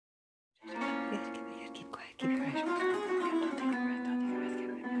Keep pressure.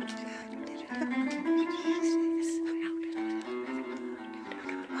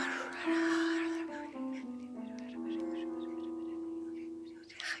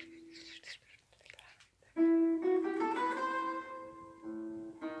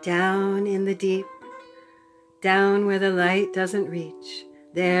 Down in the deep, down where the light doesn't reach,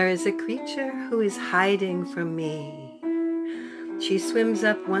 there is a creature who is hiding from me. She swims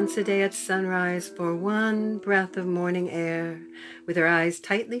up once a day at sunrise for one breath of morning air, with her eyes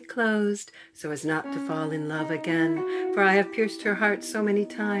tightly closed so as not to fall in love again. For I have pierced her heart so many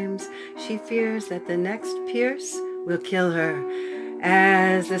times, she fears that the next pierce will kill her.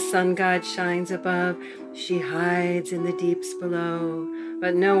 As the sun god shines above, she hides in the deeps below.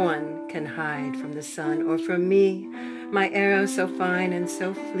 But no one can hide from the sun or from me, my arrow so fine and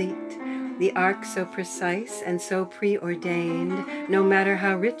so fleet, the arc so precise and so preordained. No matter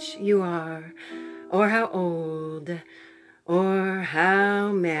how rich you are, or how old, or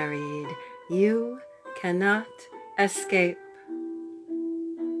how married, you cannot escape.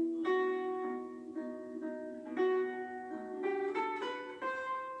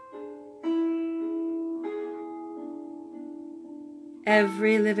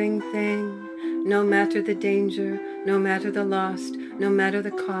 Every living thing, no matter the danger, no matter the loss, no matter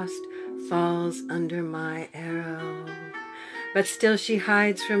the cost, falls under my arrow. But still she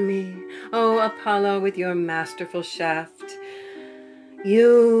hides from me. Oh, Apollo, with your masterful shaft,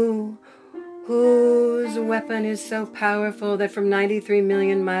 you whose weapon is so powerful that from 93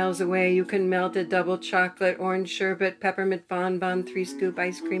 million miles away you can melt a double chocolate, orange sherbet, peppermint bonbon, 3-scoop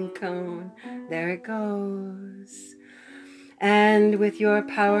ice cream cone. There it goes. And with your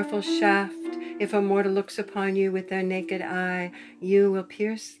powerful shaft, if a mortal looks upon you with their naked eye, you will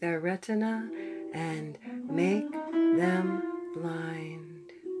pierce their retina and make them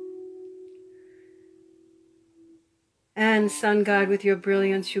blind. And sun god, with your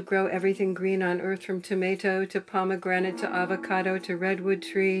brilliance, you grow everything green on earth, from tomato to pomegranate to avocado to redwood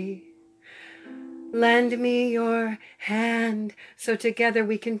tree. Lend me your hand so together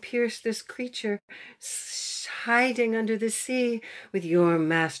we can pierce this creature hiding under the sea with your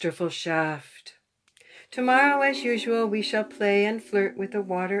masterful shaft. Tomorrow, as usual, we shall play and flirt with the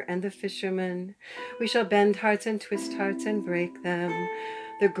water and the fishermen. We shall bend hearts and twist hearts and break them.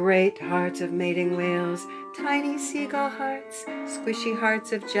 The great hearts of mating whales, tiny seagull hearts, squishy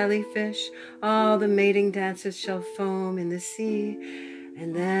hearts of jellyfish, all the mating dances shall foam in the sea.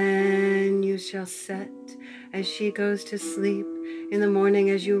 And then you shall set as she goes to sleep. In the morning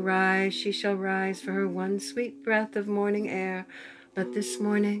as you rise, she shall rise for her one sweet breath of morning air. But this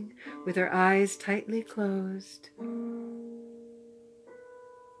morning, with her eyes tightly closed,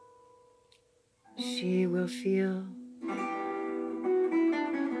 she will feel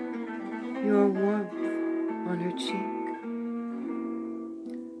your warmth on her cheek.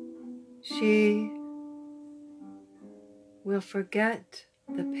 She will forget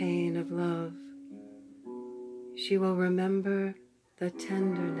the pain of love. She will remember the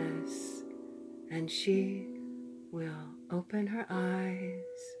tenderness, and she will open her eyes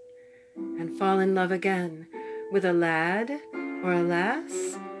and fall in love again with a lad or a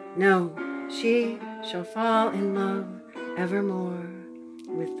lass. No, she shall fall in love evermore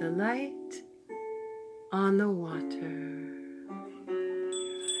with the light on the water.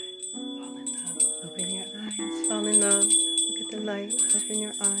 Fall in love, open your eyes, fall in love, look at the light, open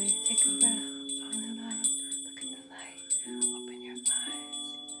your eyes, take a breath.